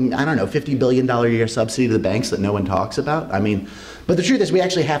ongoing, I don't know, $50 billion a year subsidy to the banks that no one talks about. I mean, but the truth is we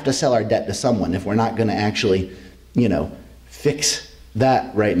actually have to sell our debt to someone if we're not going to actually, you know, fix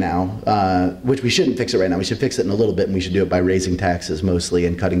that right now, which we shouldn't fix it right now. We should fix it in a little bit, and we should do it by raising taxes mostly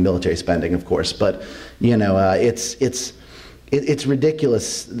and cutting military spending, of course. But, you know, it's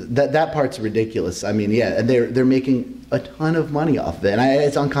ridiculous. That part's ridiculous. I mean, yeah, and they're making a ton of money off of it, and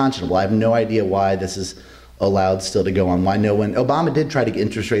it's unconscionable. I have no idea why this is allowed still to go on. Why no one? Obama did try to get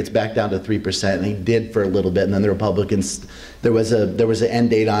interest rates back down to 3%, and he did for a little bit, and then the Republicans, there was an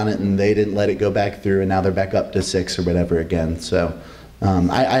end date on it, and they didn't let it go back through, and now they're back up to 6 or whatever again. So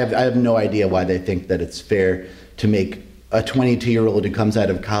I have no idea why they think that it's fair to make a 22-year-old who comes out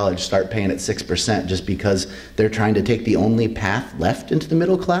of college start paying at 6% just because they're trying to take the only path left into the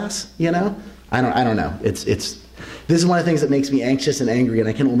middle class, you know? I don't know. This is one of the things that makes me anxious and angry, and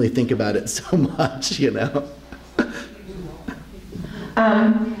I can only think about it so much, you know.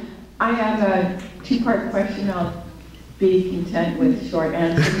 I have a two-part question. I'll be content with short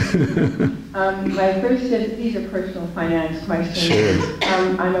answers. My first is, these are personal finance questions. Sure.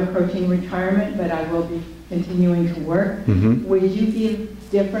 I'm approaching retirement, but I will be continuing to work. Mm-hmm. Would you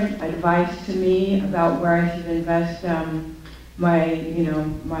give different advice to me about where I should invest the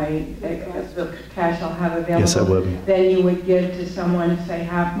cash I'll have available? Yes, I would. Than you would give to someone, say,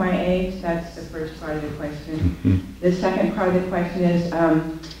 half my age? That's the first part of the question. Mm-hmm. The second part of the question is,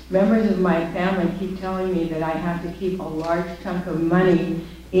 members of my family keep telling me that I have to keep a large chunk of money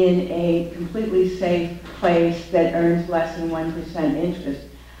in a completely safe place that earns less than 1% interest.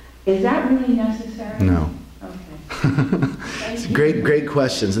 Is that really necessary? No. Okay. It's great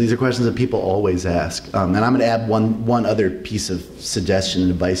questions. These are questions that people always ask. And I'm going to add one other piece of suggestion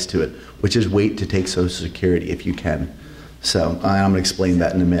and advice to it, which is wait to take Social Security if you can. So I'm going to explain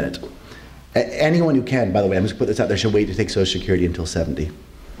that in a minute. Anyone who can, by the way, I'm just going to put this out there, should wait to take Social Security until 70.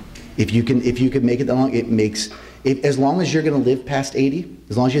 If you can make it that long, as long as you're going to live past 80,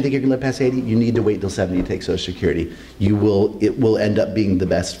 as long as you think you're going to live past 80, you need to wait till 70 to take Social Security. It will end up being the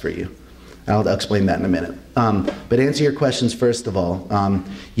best for you. I'll explain that in a minute. But to answer your questions, first of all,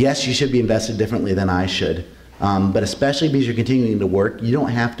 yes, you should be invested differently than I should. But especially because you're continuing to work, you don't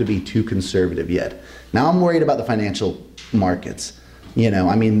have to be too conservative yet. Now I'm worried about the financial markets.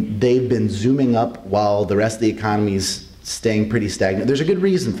 I mean, they've been zooming up while the rest of the economy's staying pretty stagnant. There's a good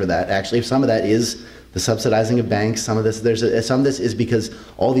reason for that, actually. Some of that is the subsidizing of banks. Some of this is because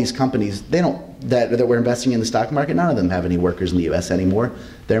all these companies, that we're investing in the stock market, none of them have any workers in the U.S. anymore.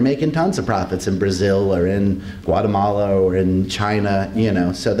 They're making tons of profits in Brazil or in Guatemala or in China,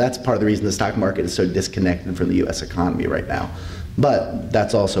 So that's part of the reason the stock market is so disconnected from the U.S. economy right now. But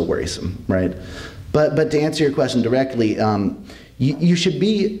that's also worrisome, right? But to answer your question directly, you should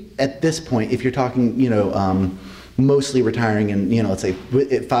be, at this point, if you're talking, mostly retiring in, let's say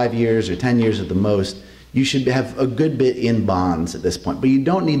 5 years or 10 years at the most, you should have a good bit in bonds at this point. But you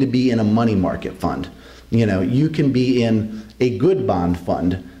don't need to be in a money market fund. You can be in a good bond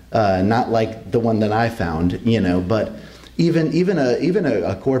fund, not like the one that I found, but even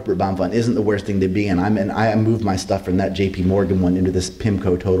a corporate bond fund isn't the worst thing to be in. I moved my stuff from that JP Morgan one into this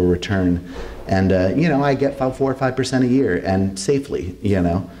PIMCO total return. And, I get 4 or 5% a year and safely,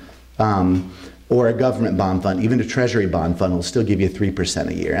 or a government bond fund, even a treasury bond fund will still give you 3%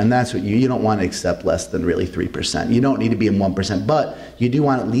 a year. And that's what you don't want to accept less than really 3%. You don't need to be in 1%, but you do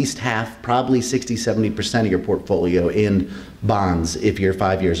want at least half, probably 60, 70% of your portfolio in bonds if you're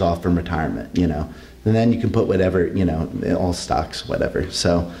 5 years off from retirement, And then you can put whatever, all stocks, whatever.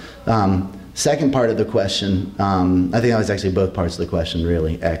 So, second part of the question, I think that was actually both parts of the question,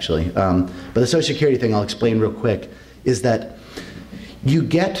 really, actually. But the Social Security thing, I'll explain real quick, is that you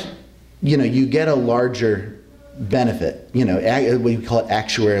get a larger benefit, we call it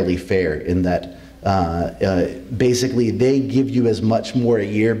actuarially fair, in that basically they give you as much more a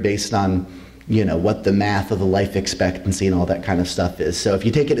year based on, what the math of the life expectancy and all that kind of stuff is. So if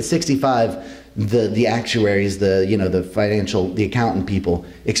you take it at 65, the actuaries, the accountant people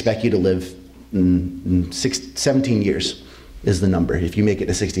expect you to live 17 years is the number. If you make it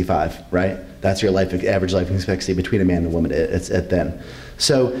to 65, right? That's your average life expectancy between a man and a woman at then.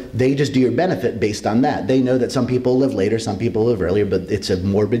 So they just do your benefit based on that. They know that some people live later, some people live earlier, but it's a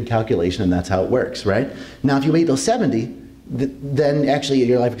morbid calculation and that's how it works, right? Now, if you wait till 70, then actually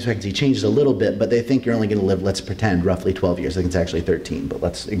your life expectancy changes a little bit, but they think you're only going to live, let's pretend, roughly 12 years. I think it's actually 13, but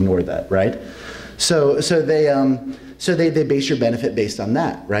let's ignore that, right? So they base your benefit based on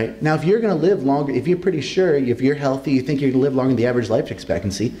that, right? Now, if you're going to live longer, if you're pretty sure, if you're healthy, you think you're going to live longer than the average life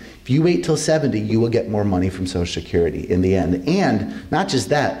expectancy, if you wait till 70, you will get more money from Social Security in the end. And not just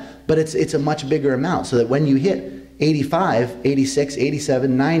that, but it's a much bigger amount, so that when you hit 85, 86,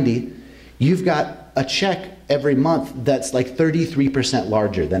 87, 90, you've got a check every month that's like 33%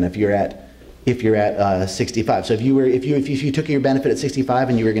 larger than if you're at 65. So if you took your benefit at 65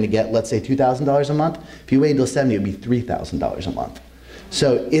 and you were going to get, let's say, $2,000 a month, if you waited until 70, it would be $3,000 a month.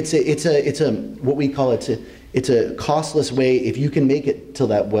 So it's a what we call it's a costless way, if you can make it till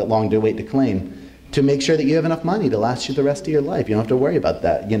that long to wait to claim, to make sure that you have enough money to last you the rest of your life. You don't have to worry about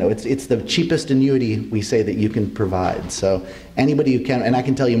that. It's the cheapest annuity, we say, that you can provide. So anybody who can, and I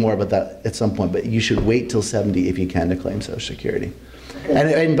can tell you more about that at some point, but you should wait till 70 if you can to claim Social Security.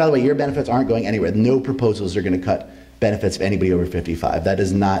 And by the way, your benefits aren't going anywhere. No proposals are going to cut benefits of anybody over 55. That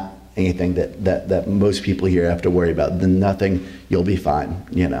is not anything that most people here have to worry about. Then nothing, you'll be fine,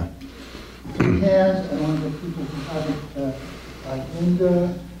 Yes, and one of the people who have it,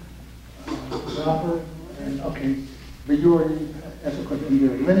 Linda, Robert, and, okay, but you already asked a question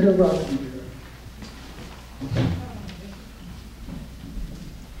here. Linda, Robert,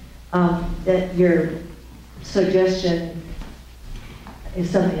 and that your suggestion is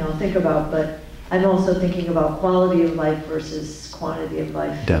something I'll think about, but I'm also thinking about quality of life versus quantity of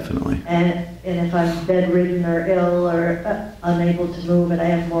life. Definitely. And if I'm bedridden or ill or unable to move and I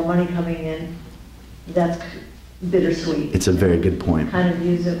have more money coming in, that's bittersweet. It's a very good point. Kind of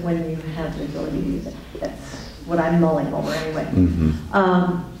use it when you have the ability to use it. That's what I'm mulling over anyway. Mm-hmm.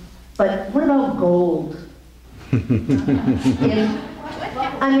 But what about gold?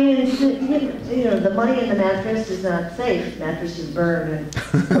 I mean, the money in the mattress is not safe. Mattress is burned.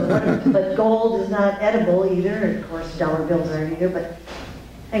 But gold is not edible either. And of course, dollar bills aren't either. But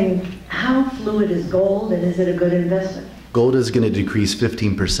I mean, how fluid is gold, and is it a good investment? Gold is going to decrease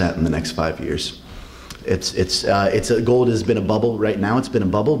 15% in the next 5 years. Gold has been a bubble right now. It's been a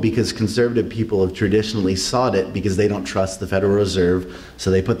bubble because conservative people have traditionally sought it because they don't trust the Federal Reserve,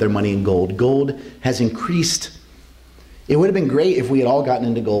 so they put their money in gold. Gold has increased. It would have been great if we had all gotten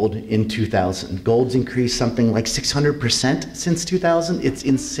into gold in 2000. Gold's increased something like 600% since 2000. It's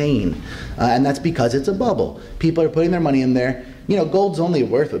insane. And that's because it's a bubble. People are putting their money in there. Gold's only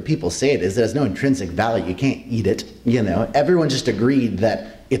worth what people say it is. It has no intrinsic value. You can't eat it. Everyone just agreed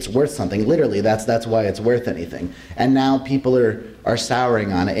that it's worth something. Literally, that's why it's worth anything. And now people are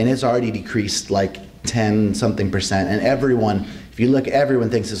souring on it, and it's already decreased like 10-something%. And everyone, if you look, everyone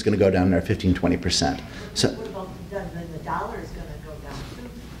thinks it's going to go down there 15-20%. So. What about the dollar is going to go down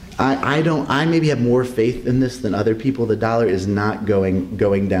too? I maybe have more faith in this than other people. The dollar is not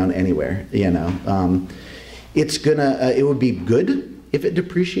going down anywhere. It would be good if it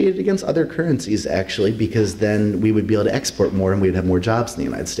depreciated against other currencies, actually, because then we would be able to export more and we'd have more jobs in the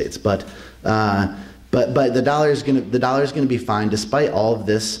United States. But the dollar is gonna be fine despite all of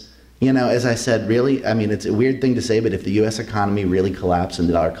this. As I said, really, I mean, it's a weird thing to say, but if the U.S. economy really collapsed and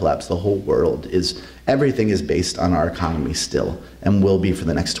the dollar collapsed, the whole world everything is based on our economy still, and will be for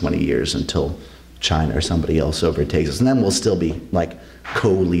the next 20 years until China or somebody else overtakes us, and then we'll still be like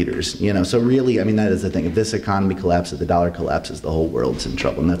co-leaders. So really, I mean, that is the thing. If this economy collapses, the dollar collapses, the whole world's in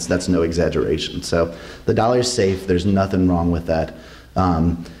trouble, and that's no exaggeration. So the dollar's safe. There's nothing wrong with that.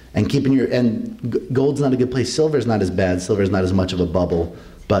 And gold's not a good place. Silver's not as bad. Silver's not as much of a bubble,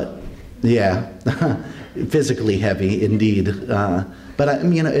 but yeah, physically heavy indeed. But I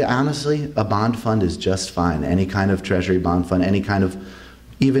mean, honestly, a bond fund is just fine. Any kind of treasury bond fund, any kind of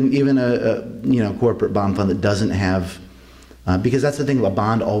even a corporate bond fund that doesn't have, because that's the thing. A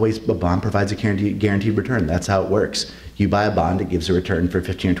bond provides a guaranteed return. That's how it works. You buy a bond, it gives a return for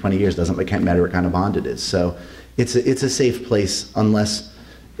 15 or 20 years. It can't matter what kind of bond it is. So it's a safe place, unless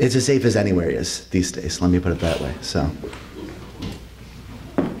it's as safe as anywhere is these days. Let me put it that way. So.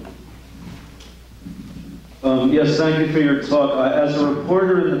 Yes, thank you for your talk. As a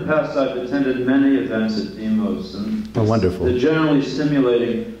reporter in the past, I've attended many events at Demos, and wonderful. They're generally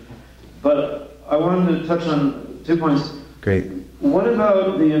stimulating. But I wanted to touch on 2 points. Great. What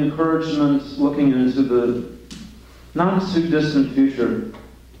about the encouragement looking into the not too distant future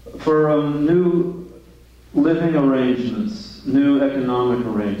for new living arrangements, new economic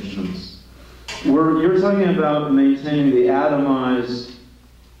arrangements? You're talking about maintaining the atomized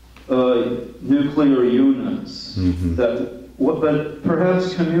nuclear units, but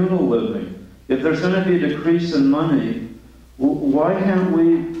perhaps communal living. If there's going to be a decrease in money, why can't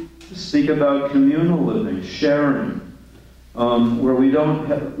we speak about communal living, sharing, where we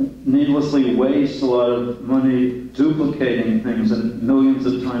don't needlessly waste a lot of money duplicating things and millions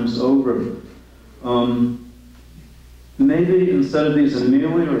of times over? Maybe instead of these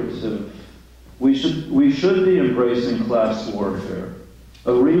ameliorative, we should be embracing class warfare.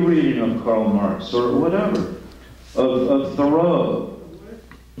 A rereading of Karl Marx, or whatever, of Thoreau.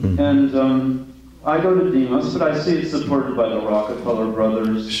 And I go to Demos, but I see it's supported by the Rockefeller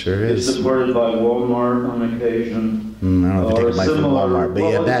brothers. Sure is. It's supported by Walmart on occasion. I don't know if I take money from Walmart,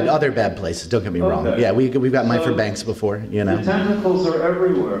 but other bad places, don't get me wrong. Yeah, we've got money for banks before, The tentacles are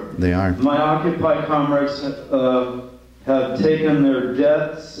everywhere. They are. My Occupy comrades have taken their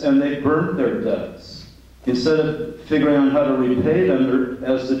debts and they burnt their debts. Instead of figuring out how to repay them,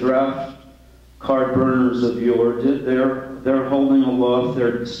 as the draft card burners of yore did, they're holding aloft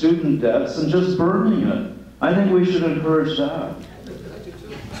their student debts and just burning it. I think we should encourage that.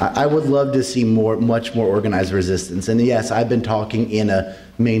 I would love to see much more organized resistance. And yes, I've been talking in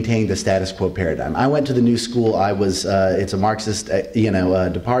maintaining the status quo paradigm. I went to the new school. It's a Marxist,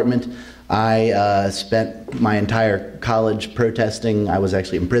 department. I spent my entire college protesting. I was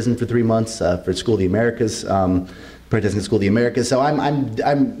actually in prison for 3 months for School of the Americas. protesting at School of the Americas. So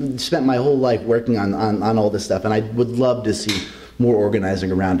I'm spent my whole life working on all this stuff, and I would love to see more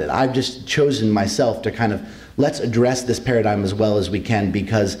organizing around it. I've just chosen myself to kind of, let's address this paradigm as well as we can,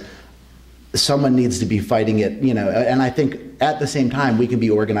 because someone needs to be fighting it, you know, and I think at the same time we can be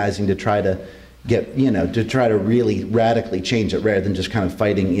organizing to try to get, you know, to try to really radically change it rather than just kind of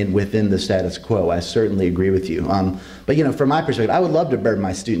fighting within the status quo. I certainly agree with you. But, you know, from my perspective, I would love to burn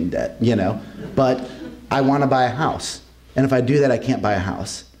my student debt, you know, but I want to buy a house. And if I do that, I can't buy a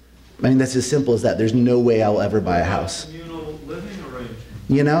house. I mean, that's as simple as that. There's no way I'll ever buy a house. Communal living arrangement.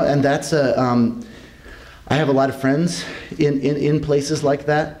 You know, and that's a, I have a lot of friends in places like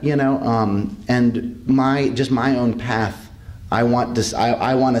that, you know, and my own path, I want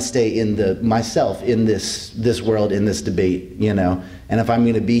to stay in myself in this world, in this debate, you know, and if I'm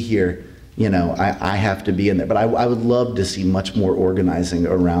going to be here, you know, I have to be in there. But I would love to see much more organizing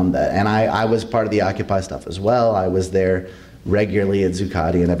around that. And I was part of the Occupy stuff as well. I was there regularly at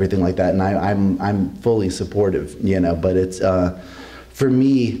Zuccotti and everything like that, and I'm fully supportive, you know, but it's, for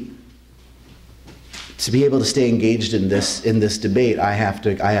me, to be able to stay engaged in this debate, I have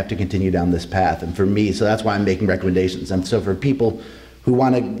to continue down this path. And for me, so that's why I'm making recommendations. And so for people who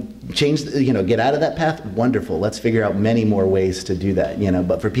want to change, you know, get out of that path, wonderful. Let's figure out many more ways to do that, you know.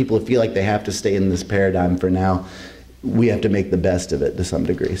 But for people who feel like they have to stay in this paradigm for now, we have to make the best of it to some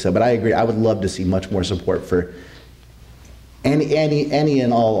degree. So, but I agree. I would love to see much more support for any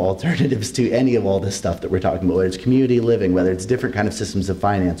and all alternatives to any of all this stuff that we're talking about, whether it's community living, whether it's different kind of systems of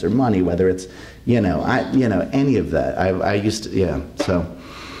finance or money, whether it's, you know, any of that. I used to, yeah, so.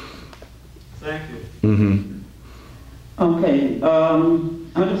 Thank you. Mm-hmm. Okay,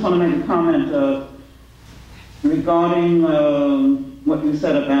 I just want to make a comment regarding what you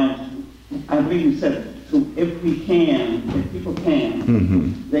said about, I believe you said, if people can,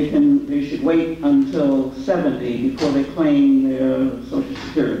 mm-hmm. they should wait until 70 before they claim their Social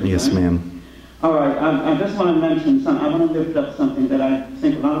Security. Yes, right? ma'am. All right, I just want to mention something. I want to lift up something that I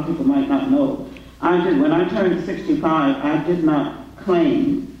think a lot of people might not know. When I turned 65, I did not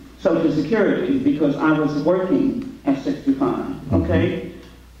claim Social Security because I was working at 65, okay? Mm-hmm.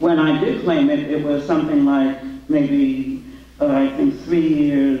 When I did claim it, it was something like maybe, I think 3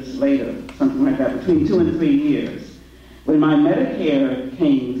 years later, something like that, between 2 and 3 years. When my Medicare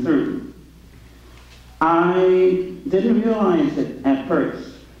came through, I didn't realize it at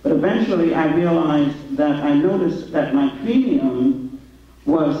first, but eventually I realized that I noticed that my premium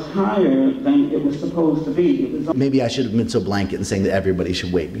was higher than it was supposed to be. It was Maybe I should have been so blanket in saying that everybody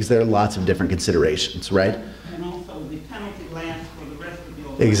should wait, because there are lots of different considerations, right? And also the penalty lasts for the rest of your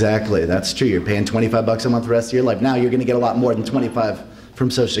life. Exactly, that's true. You're paying $25 a month the rest of your life. Now you're going to get a lot more than 25 from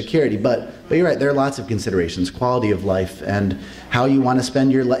Social Security, but you're right, there are lots of considerations, quality of life and how you want to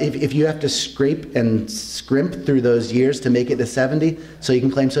spend your life. If you have to scrape and scrimp through those years to make it to 70 so you can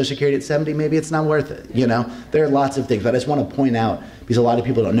claim Social Security at 70, maybe it's not worth it, you know? There are lots of things, but I just want to point out, because a lot of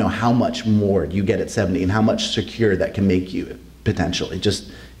people don't know how much more you get at 70 and how much secure that can make you, potentially. Just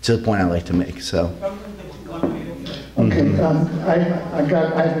to the point I like to make, so. Okay,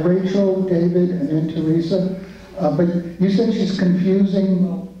 I have Rachel, David, and then Teresa. But you said she's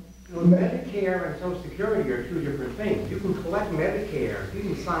confusing. Medicare and Social Security are two different things. You can collect Medicare, you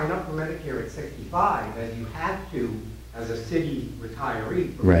can sign up for Medicare at 65, as you have to as a city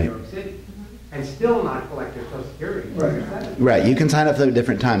retiree from Right. New York City, and still not collect your Social Security. Right. Right, you can sign up for them at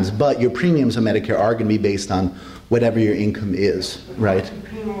different times, but your premiums on Medicare are going to be based on whatever your income is, right? Are you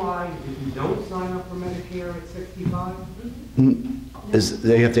penalized if you don't sign up for Medicare at 65?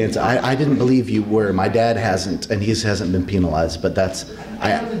 They have to answer. I didn't believe you were. My dad hasn't, and he hasn't been penalized, but that's...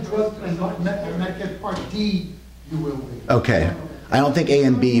 Medicare Part D, you will be. Okay. I don't think A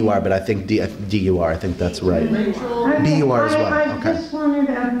and B you are, but I think D you are. I think that's right. B you are as well. I Okay. just wanted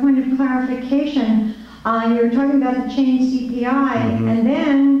a point of clarification. You were talking about the change CPI, Mm-hmm. and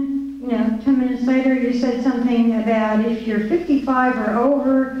then, 10 minutes later, you said something about if you're 55 or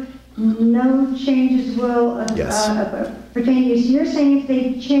over, no changes will pertain to you. So you're saying if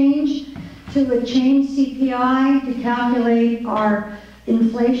they change to a change CPI to calculate our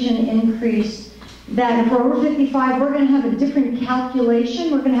inflation increase, that if we're over 55, we're going to have a different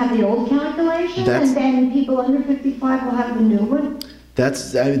calculation? We're going to have the old calculation, and then people under 55 will have the new one?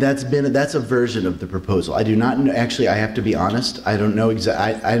 That's a version of the proposal. I do not know, actually, I have to be honest, I don't know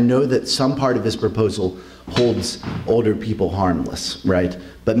exactly. I know that some part of this proposal holds older people harmless, right?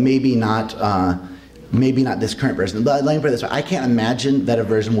 But maybe not this current version. But let me put it this way, I can't imagine that a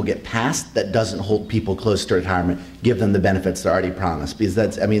version will get passed that doesn't hold people close to retirement, give them the benefits they're already promised, because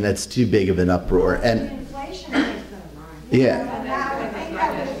that's too big of an uproar. And Inflation is going on. yeah. I think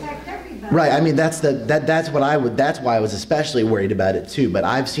that would affect everybody. Right. I mean, that's why I was especially worried about it too. But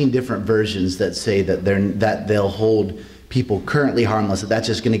I've seen different versions that say that they'll hold people currently harmless. That's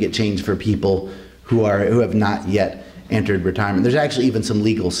just going to get changed for people who have not yet entered retirement. There's actually even some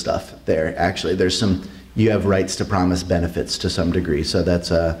legal stuff there. Actually, you have rights to promise benefits to some degree. So that's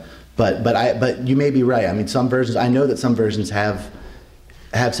but you may be right. I mean, some versions. I know that some versions have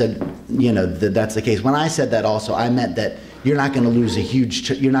said, that that's the case. When I said that also, I meant that you're not going to lose a huge,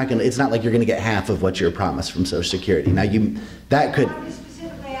 it's not like you're going to get half of what you're promised from Social Security. Now that could, I'm just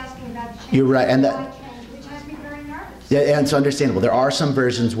specifically asking about the change. You're right, and Which has me very nervous. Yeah, and it's understandable. There are some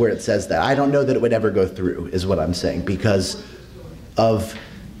versions where it says that. I don't know that it would ever go through, is what I'm saying, because of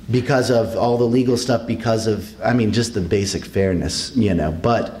all the legal stuff, because of, just the basic fairness,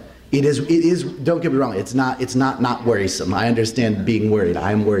 but it is, don't get me wrong, it's not worrisome. I understand being worried.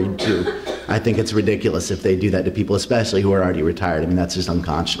 I'm worried too. I think it's ridiculous if they do that to people, especially who are already retired. That's just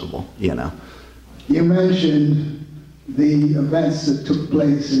unconscionable, You mentioned the events that took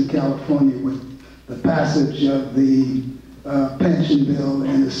place in California with the passage of the pension bill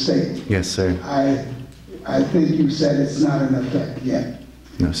in the state. Yes, sir. I think you said it's not in effect yet.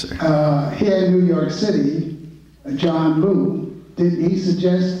 No, sir. Here in New York City, John Liu, didn't he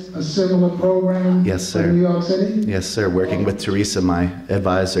suggest a similar program? Yes, sir. For New York City? Yes, sir. Working with Teresa, my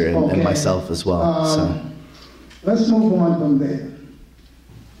advisor, and myself as well. Let's move on from there.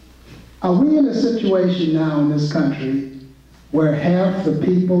 Are we in a situation now in this country where half the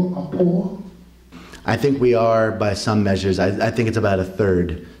people are poor? I think we are by some measures. I think it's about a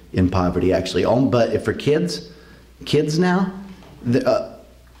third in poverty, actually. But for kids now,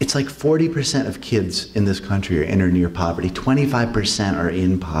 it's like 40% of kids in this country are in or near poverty. 25% are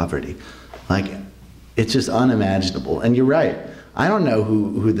in poverty. It's just unimaginable. And you're right. I don't know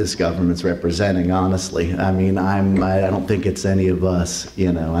who this government's representing, honestly. I don't think it's any of us,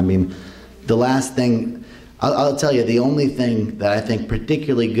 The last thing, I'll tell you, the only thing that I think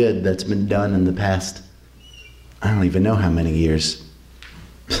particularly good that's been done in the past, I don't even know how many years.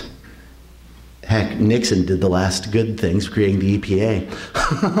 Heck, Nixon did the last good things, creating the EPA.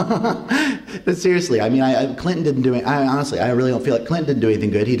 But seriously, Clinton didn't do it. Honestly, I really don't feel like Clinton didn't do anything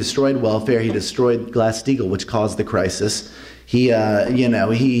good. He destroyed welfare. He destroyed Glass-Steagall, which caused the crisis. He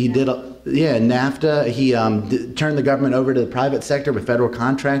did, NAFTA. He turned the government over to the private sector with federal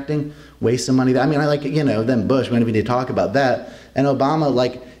contracting, wasting money. Then Bush. We don't even need to talk about that. And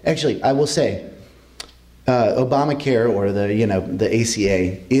Obama, actually, I will say, Obamacare, or the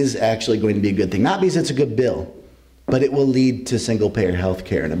ACA, is actually going to be a good thing. Not because it's a good bill, but it will lead to single-payer health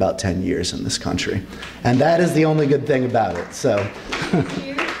care in about 10 years in this country. And that is the only good thing about it. So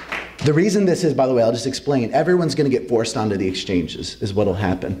the reason this is, by the way, I'll just explain. Everyone's going to get forced onto the exchanges is what will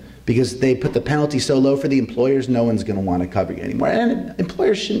happen, because they put the penalty so low for the employers, no one's going to want to cover you anymore. And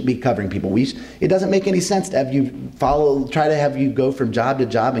employers shouldn't be covering people. It doesn't make any sense to have you try to have you go from job to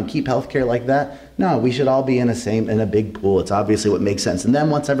job and keep health care like that. No, we should all be in a big pool. It's obviously what makes sense. And then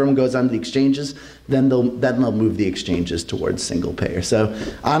once everyone goes onto the exchanges, then they'll move the exchanges towards single payer. So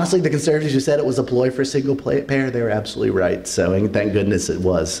honestly, the conservatives who said it was a ploy for single payer, they were absolutely right. So, and thank goodness it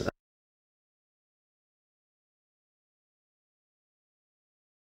was.